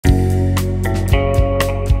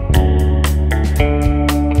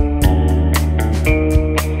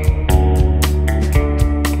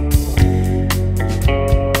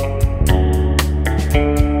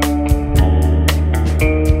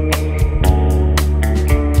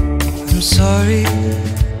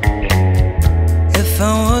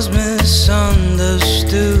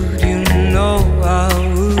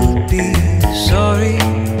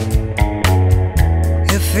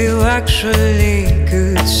actually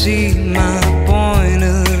could see my point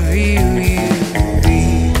of view, you'd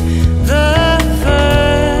be the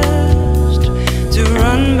first to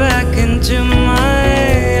run back into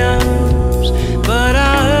my arms. But I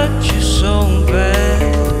hurt you so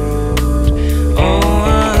bad. Oh,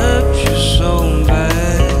 I hurt you so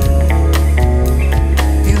bad.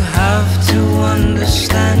 You have to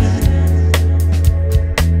understand,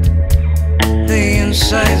 the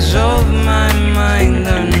insides of my mind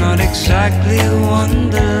are not exactly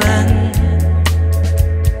wonderland.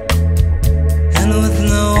 And with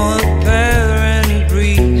no apparent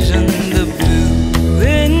reason, the blue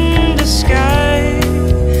in the sky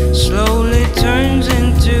slowly turns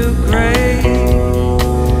into gray.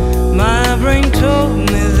 My brain told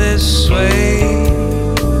me this way,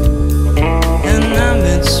 and I'm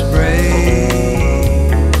its prey.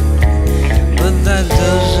 But that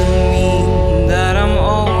doesn't mean that I'm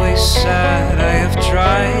always sad. I have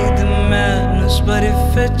tried the madness, but it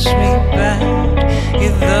fits me bad.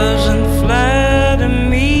 It doesn't flatter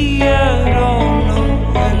me at all, no,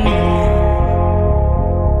 I know.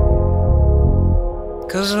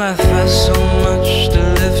 'Cause life has so much to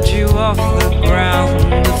lift you off the ground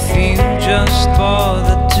if you just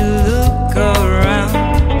bother to look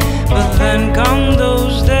around. But then come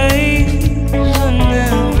those days and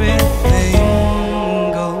everything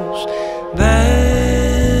goes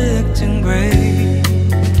back to gray,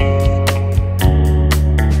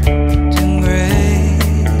 to gray.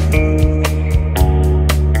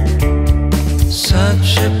 Such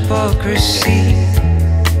hypocrisy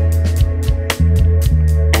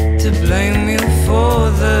to blame you for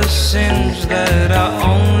the sins that are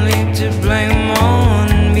only to blame on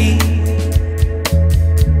me.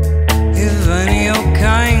 Even your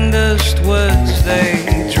kindest words, they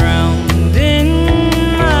drowned in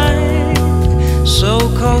my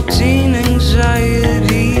so-called teen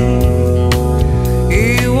anxiety.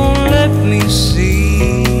 You won't let me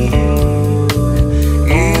see,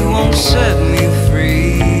 you won't set me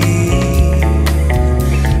free.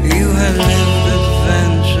 You had lived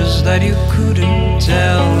adventures that you couldn't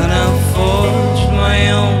tell, and I forged my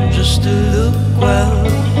own just to look well.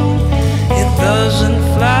 It doesn't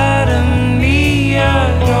flatter me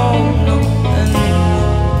at all, no, and no.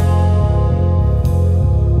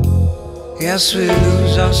 Yes, we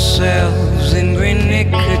lose ourselves in green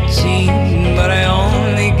nicotine, but I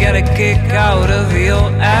only get a kick out of your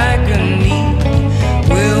agony.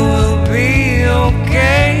 We will be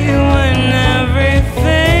okay when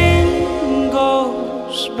everything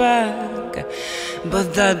goes back. But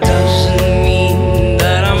that doesn't mean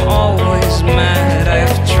that I'm always mad.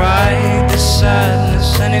 I've tried the sadness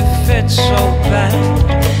and it fits so bad.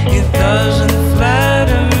 It doesn't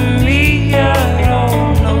flatter me at all,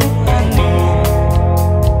 no, I know.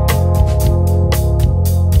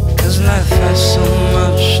 'Cause life has so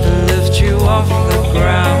much to lift you off the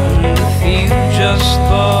ground if you just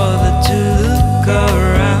bother to look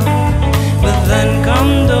around. But then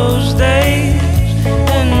come those days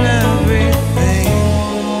and everything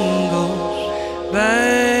goes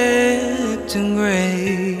back to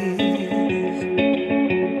gray.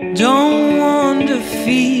 Don't want to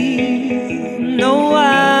feel